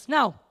trust.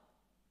 Now,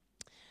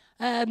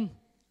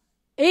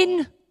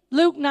 in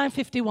Luke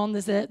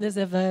 9:51, there's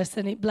a verse,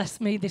 and it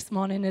blessed me this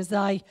morning as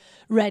I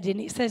read it.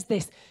 And it says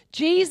this: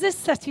 Jesus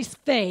set his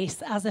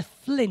face as a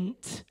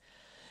flint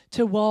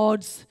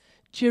towards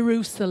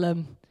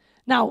Jerusalem.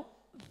 Now,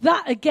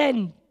 that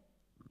again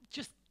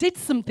just did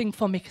something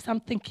for me, because I'm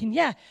thinking,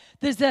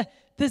 there's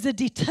a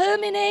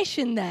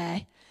determination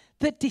there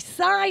that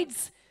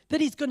decides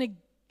that he's going to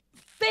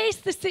face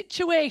the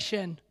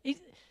situation. He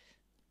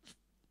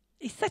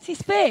set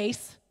his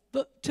face,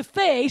 but to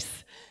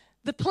face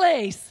the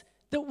place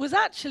that was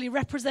actually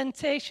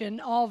representation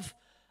of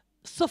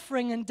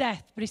suffering and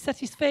death, but he set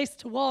his face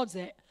towards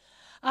it.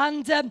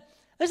 And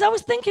as I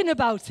was thinking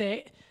about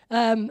it,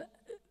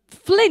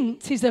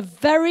 flint is a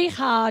very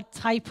hard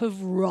type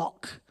of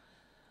rock.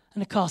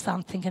 And of course,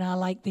 I'm thinking, I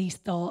like these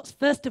thoughts.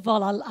 First of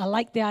all, I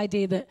like the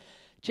idea that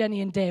Jenny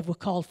and Dave were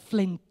called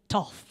Flint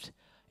Tuff.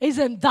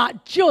 Isn't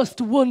that just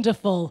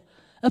wonderful?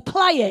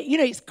 Apply it.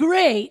 It's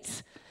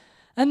great.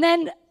 And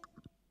then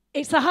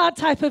it's a hard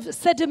type of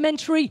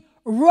sedimentary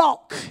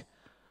rock.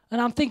 And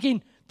I'm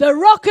thinking, the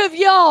Rock of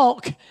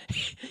York.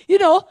 You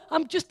know,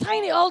 I'm just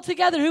tying it all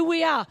together who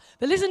we are.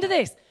 But listen to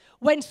this.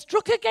 When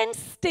struck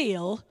against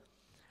steel,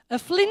 a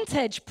flint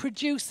edge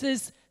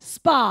produces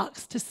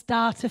sparks to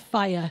start a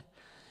fire.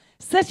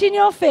 Setting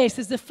your face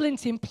as a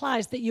flint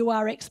implies that you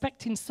are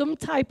expecting some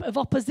type of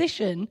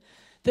opposition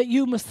that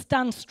you must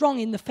stand strong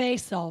in the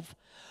face of.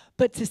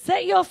 But to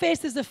set your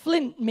face as a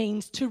flint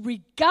means to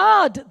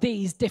regard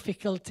these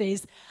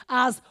difficulties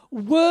as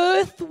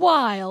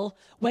worthwhile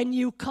when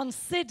you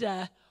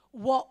consider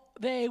what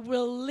they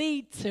will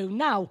lead to.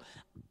 Now,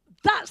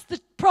 that's the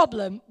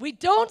problem. We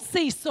don't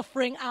see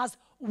suffering as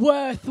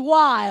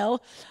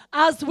worthwhile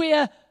as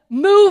we're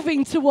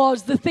moving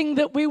towards the thing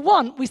that we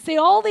want. We see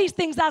all these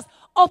things as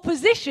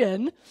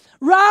opposition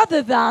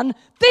rather than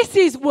this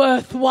is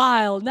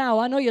worthwhile. Now,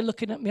 I know you're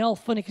looking at me all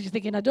funny because you're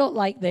thinking, I don't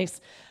like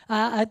this.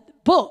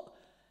 But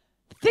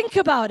think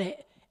about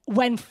it.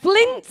 When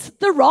flint,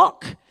 the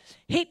rock,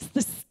 hits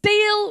the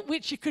steel,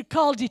 which you could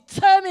call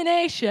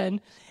determination,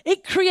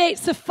 it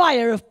creates a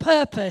fire of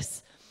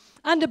purpose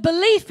and a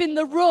belief in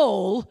the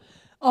role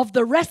of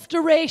the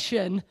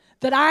restoration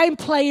that I'm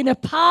playing a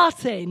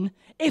part in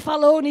if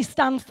I'll only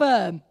stand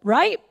firm,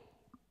 right?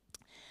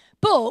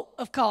 But,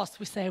 of course,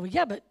 we say, well,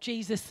 yeah, but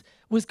Jesus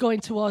was going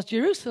towards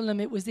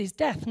Jerusalem. It was his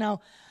death.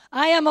 Now,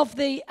 I am of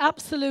the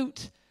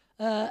absolute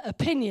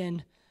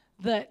opinion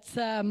that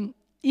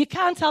you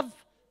can't have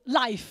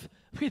life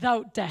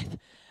without death.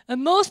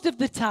 And most of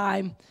the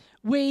time,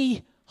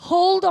 we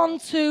hold on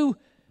to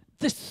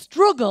the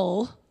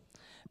struggle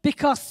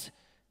because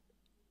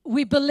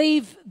we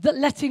believe that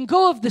letting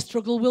go of the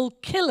struggle will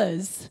kill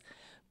us,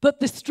 but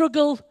the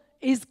struggle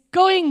is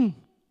going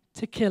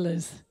to kill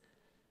us.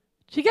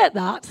 Do you get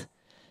that?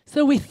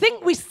 So we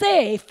think we're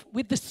safe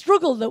with the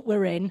struggle that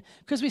we're in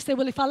because we say,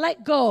 well, if I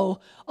let go,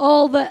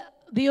 all the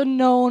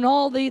unknown,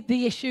 all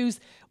the issues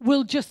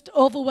will just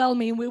overwhelm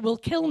me and it will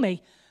kill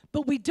me.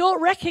 But we don't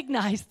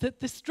recognize that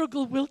the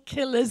struggle will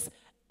kill us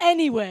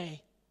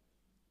anyway.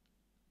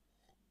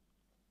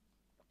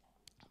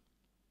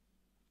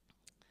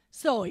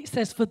 So it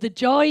says, for the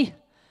joy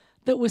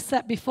that was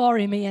set before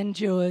him, he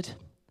endured.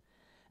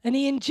 And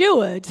he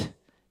endured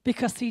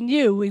because he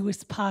knew he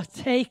was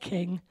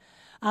partaking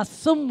as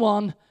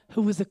someone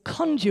who was a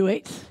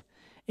conduit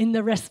in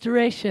the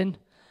restoration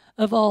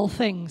of all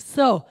things.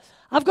 So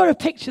I've got a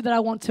picture that I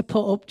want to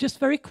put up just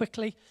very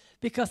quickly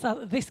because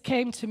this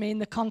came to me in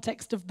the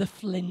context of the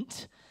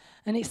flint.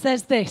 And it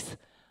says this: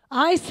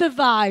 I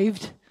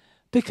survived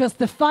because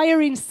the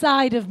fire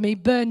inside of me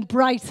burned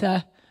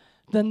brighter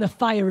than the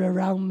fire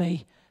around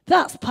me.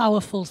 That's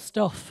powerful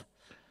stuff.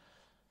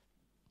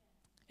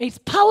 It's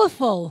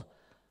powerful.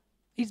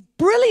 It's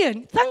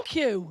brilliant. Thank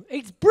you.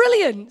 It's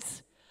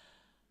brilliant.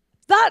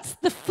 That's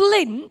the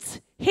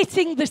flint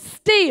hitting the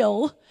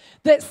steel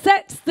that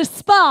sets the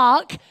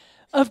spark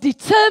of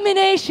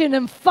determination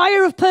and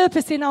fire of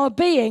purpose in our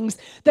beings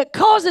that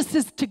causes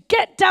us to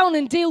get down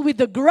and deal with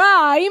the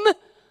grime.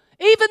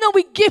 Even though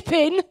we gip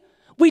in,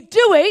 we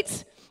do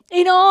it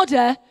in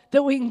order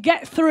that we can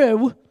get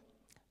through,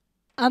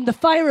 and the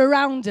fire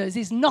around us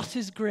is not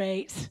as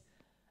great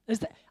as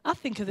I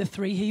think of the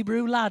 3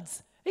 Hebrew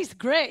lads. It's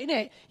great, isn't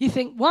it? You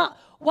think, what?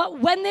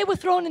 When they were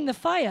thrown in the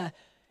fire,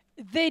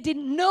 they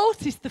didn't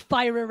notice the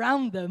fire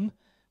around them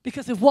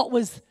because of what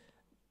was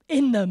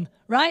in them,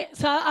 right?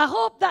 So I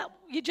hope that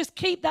you just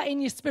keep that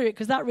in your spirit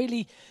because that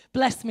really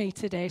blessed me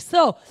today.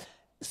 So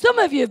some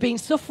of you have been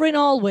suffering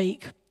all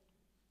week.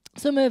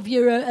 Some of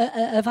you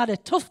have had a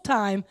tough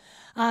time,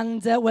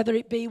 and whether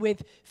it be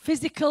with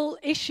physical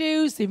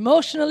issues,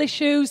 emotional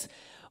issues,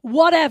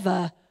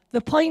 whatever,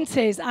 the point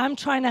is I'm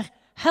trying to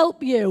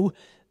help you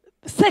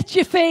set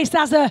your face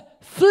as a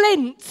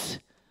flint.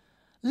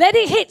 Let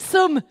it hit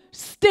some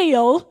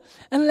steel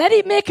and let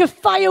it make a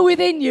fire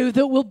within you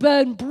that will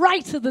burn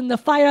brighter than the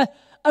fire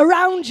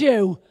around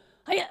you.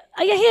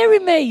 Are you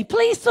hearing me?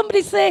 Please,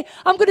 somebody say,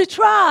 I'm going to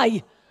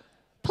try.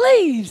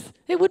 Please.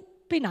 It would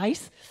be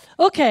nice.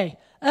 Okay.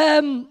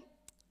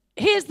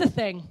 Here's the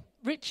thing.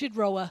 Richard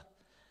Rower.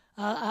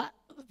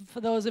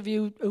 For those of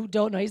you who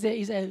don't know,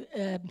 he's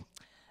a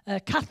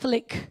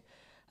Catholic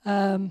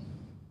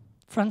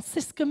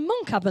Franciscan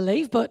monk, I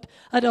believe, but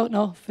I don't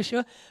know for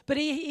sure. But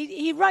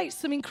he writes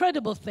some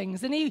incredible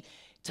things, and he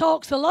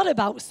talks a lot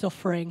about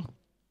suffering.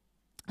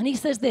 And he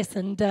says this,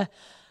 and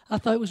I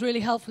thought it was really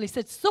helpful. He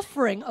said,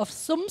 suffering of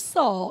some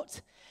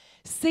sort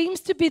seems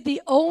to be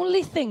the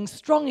only thing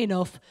strong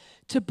enough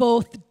to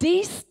both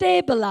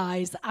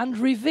destabilize and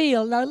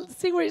reveal. Now, let's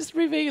see where it's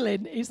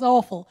revealing. It's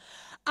awful.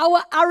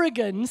 Our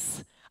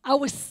arrogance,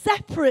 our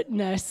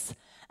separateness,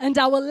 and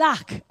our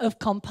lack of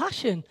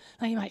compassion.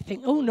 Now, you might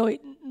think, oh,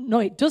 no,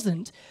 it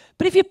doesn't.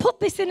 But if you put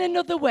this in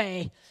another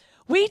way,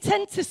 we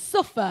tend to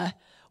suffer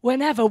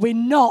whenever we're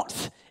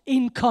not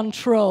in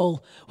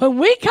control. When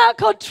we can't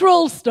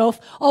control stuff,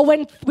 or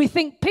when we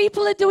think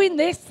people are doing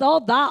this or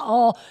that,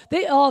 or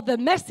the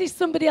mess is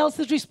somebody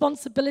else's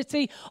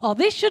responsibility, or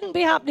this shouldn't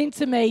be happening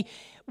to me,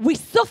 we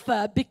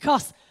suffer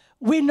because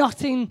we're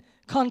not in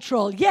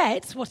control.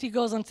 Yet, what he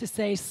goes on to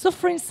say,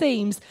 suffering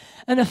seems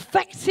an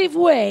effective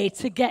way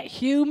to get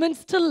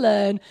humans to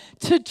learn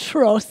to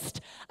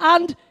trust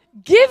and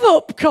give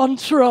up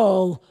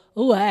control.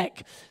 Oh,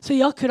 heck. So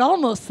you could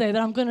almost say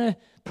that I'm going to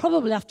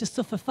probably have to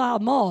suffer far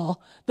more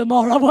the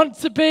more I want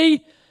to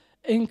be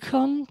in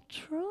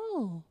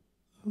control.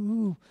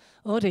 Ooh.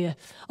 Oh, dear.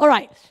 All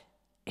right.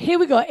 Here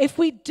we go. If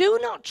we do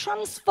not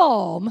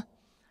transform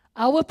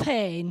our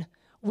pain,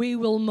 we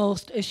will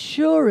most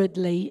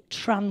assuredly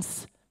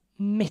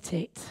transmit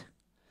it.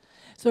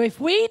 So if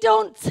we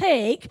don't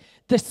take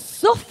the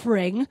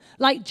suffering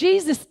like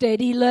Jesus did,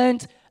 he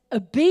learned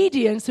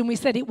obedience, and we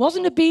said it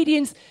wasn't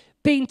obedience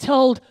being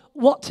told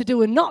what to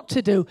do and not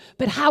to do,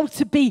 but how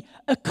to be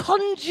a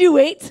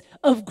conduit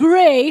of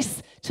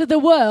grace to the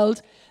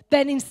world,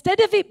 then instead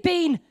of it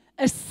being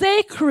a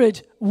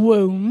sacred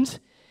wound,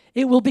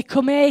 it will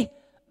become a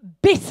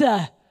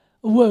bitter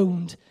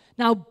wound.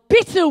 Now,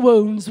 bitter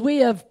wounds we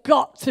have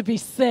got to be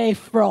safe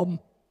from.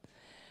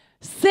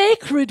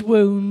 Sacred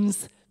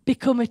wounds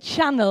become a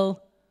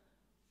channel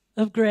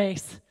of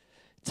grace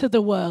to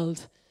the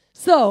world.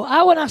 So,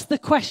 I want to ask the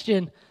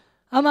question,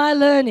 am I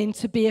learning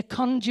to be a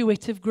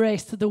conduit of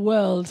grace to the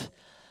world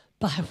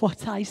by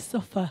what I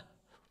suffer?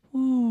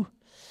 Ooh.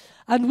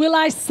 And will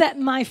I set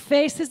my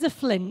face as a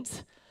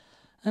flint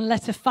and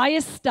let a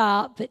fire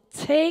start that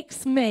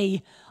takes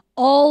me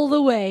all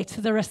the way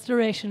to the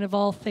restoration of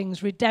all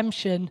things,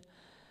 redemption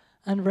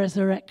and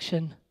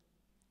resurrection?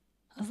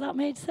 Has that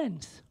made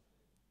sense?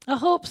 I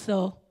hope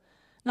so.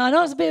 Now, I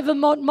know it's a bit of a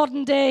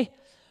modern day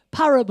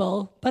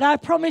parable, but I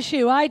promise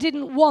you, I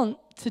didn't want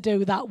to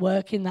do that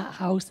work in that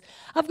house.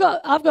 I've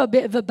got a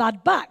bit of a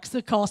bad back, so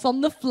of course,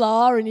 on the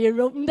floor, and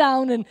you're up and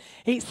down, and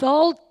it's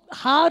all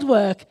hard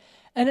work.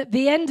 And at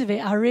the end of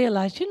it, I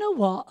realised, you know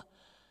what?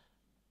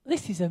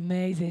 This is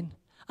amazing.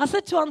 I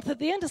said to Anthony at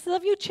the end, I said,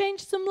 have you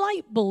changed some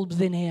light bulbs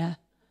in here?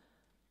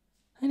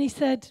 And he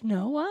said,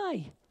 no,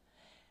 why?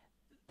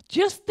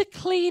 Just the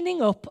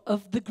cleaning up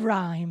of the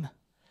grime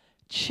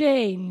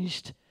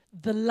changed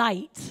the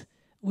light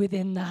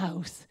within the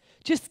house.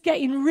 Just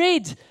getting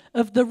rid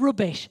of the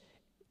rubbish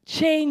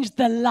changed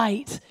the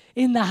light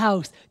in the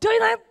house. Don't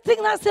you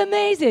think that's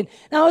amazing?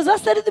 Now, as I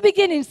said at the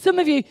beginning, some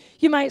of you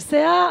might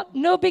say,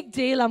 no big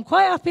deal. I'm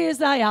quite happy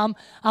as I am.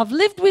 I've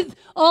lived with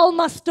all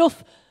my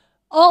stuff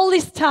all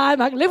this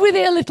time. I can live with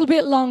it a little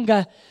bit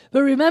longer.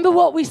 But remember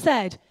what we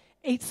said.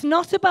 It's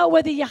not about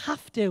whether you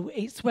have to.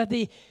 It's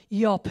whether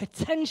your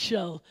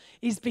potential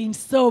is being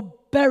so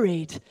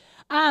buried,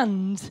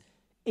 and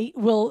it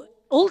will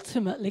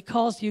ultimately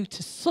cause you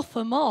to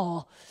suffer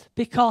more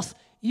because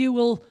you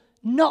will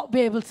not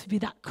be able to be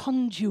that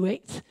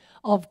conduit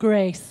of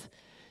grace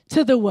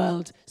to the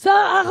world. So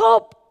I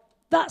hope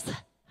that's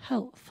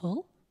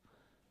helpful.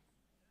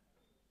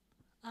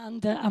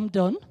 And I'm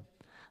done.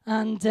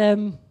 And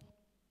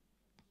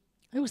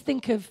I always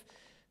think of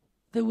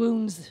the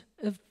wounds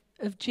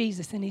of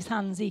Jesus in his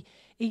hands.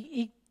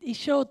 He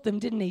showed them,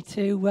 didn't he,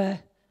 to, was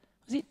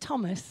it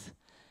Thomas?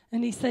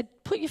 And he said,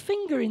 put your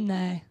finger in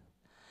there.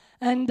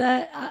 And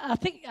I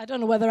think, I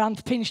don't know whether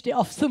Ant pinched it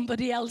off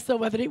somebody else or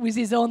whether it was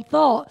his own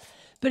thought,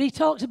 but he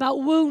talked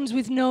about wounds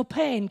with no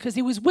pain because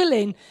he was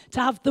willing to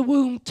have the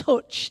wound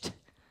touched.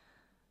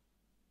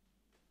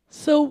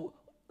 So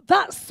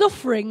that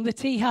suffering that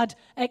he had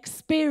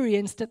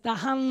experienced at the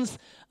hands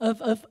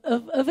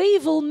of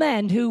evil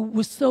men who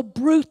were so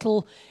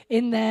brutal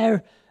in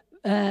their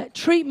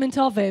treatment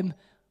of him,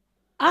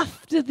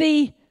 after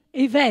the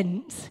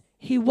event,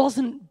 he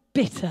wasn't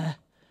bitter.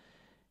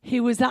 He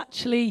was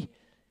actually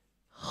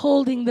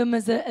holding them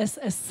as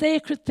a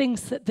sacred thing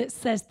that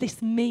says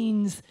this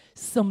means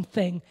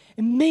something.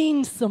 It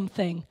means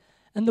something.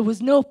 And there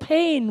was no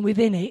pain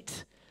within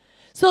it.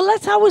 So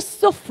let our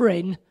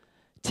suffering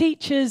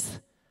teach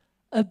us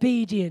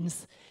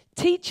obedience.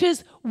 Teach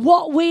us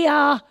what we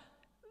are,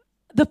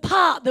 the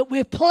part that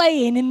we're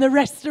playing in the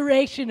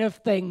restoration of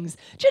things.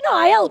 Do you know,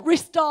 I helped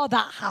restore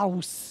that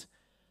house.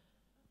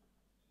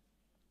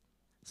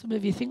 Some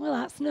of you think, well,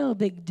 that's no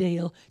big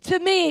deal. To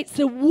me, it's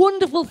a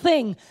wonderful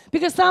thing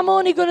because I'm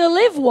only going to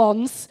live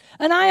once,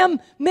 and I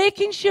am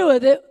making sure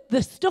that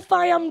the stuff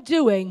I am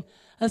doing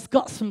has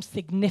got some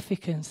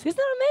significance. Isn't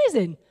that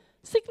amazing?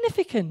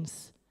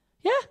 Significance.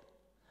 Yeah?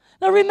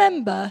 Now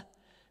remember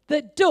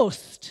that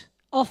dust,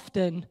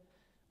 often,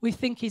 we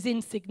think is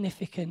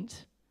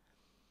insignificant.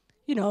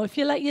 You know, if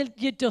you let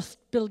your dust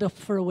build up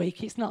for a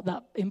week, it's not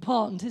that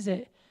important, is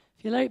it?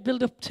 If you let it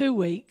build up 2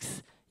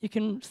 weeks, you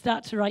can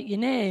start to write your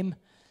name.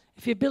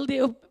 If you build it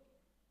up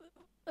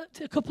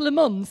a couple of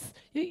months,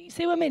 you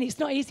see what I mean? It's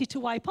not easy to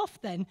wipe off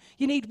then.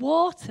 You need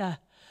water.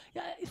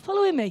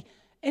 Following me?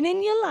 And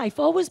in your life,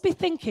 always be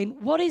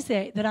thinking, what is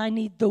it that I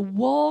need the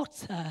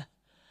water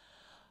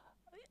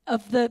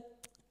of the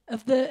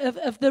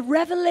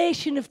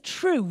revelation of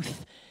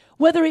truth,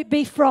 whether it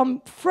be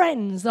from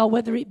friends or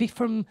whether it be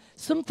from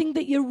something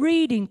that you're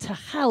reading to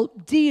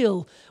help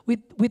deal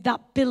with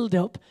that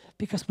build-up,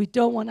 because we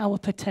don't want our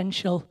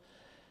potential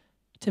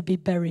to be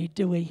buried,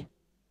 do we?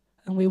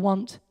 And we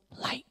want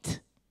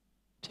light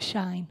to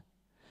shine.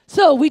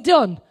 So we're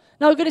done.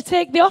 Now we're going to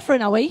take the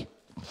offering, are we?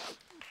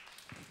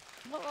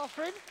 What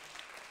offering?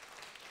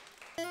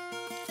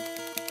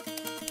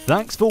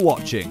 Thanks for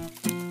watching.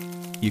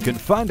 You can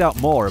find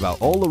out more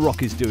about all The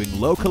Rock is doing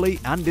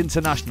locally and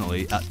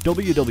internationally at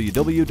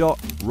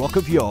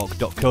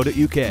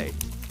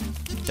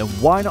www.rockofyork.co.uk. Then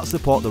why not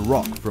support The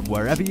Rock from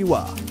wherever you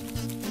are?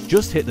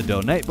 Just hit the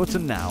donate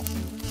button now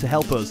to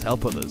help us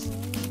help others.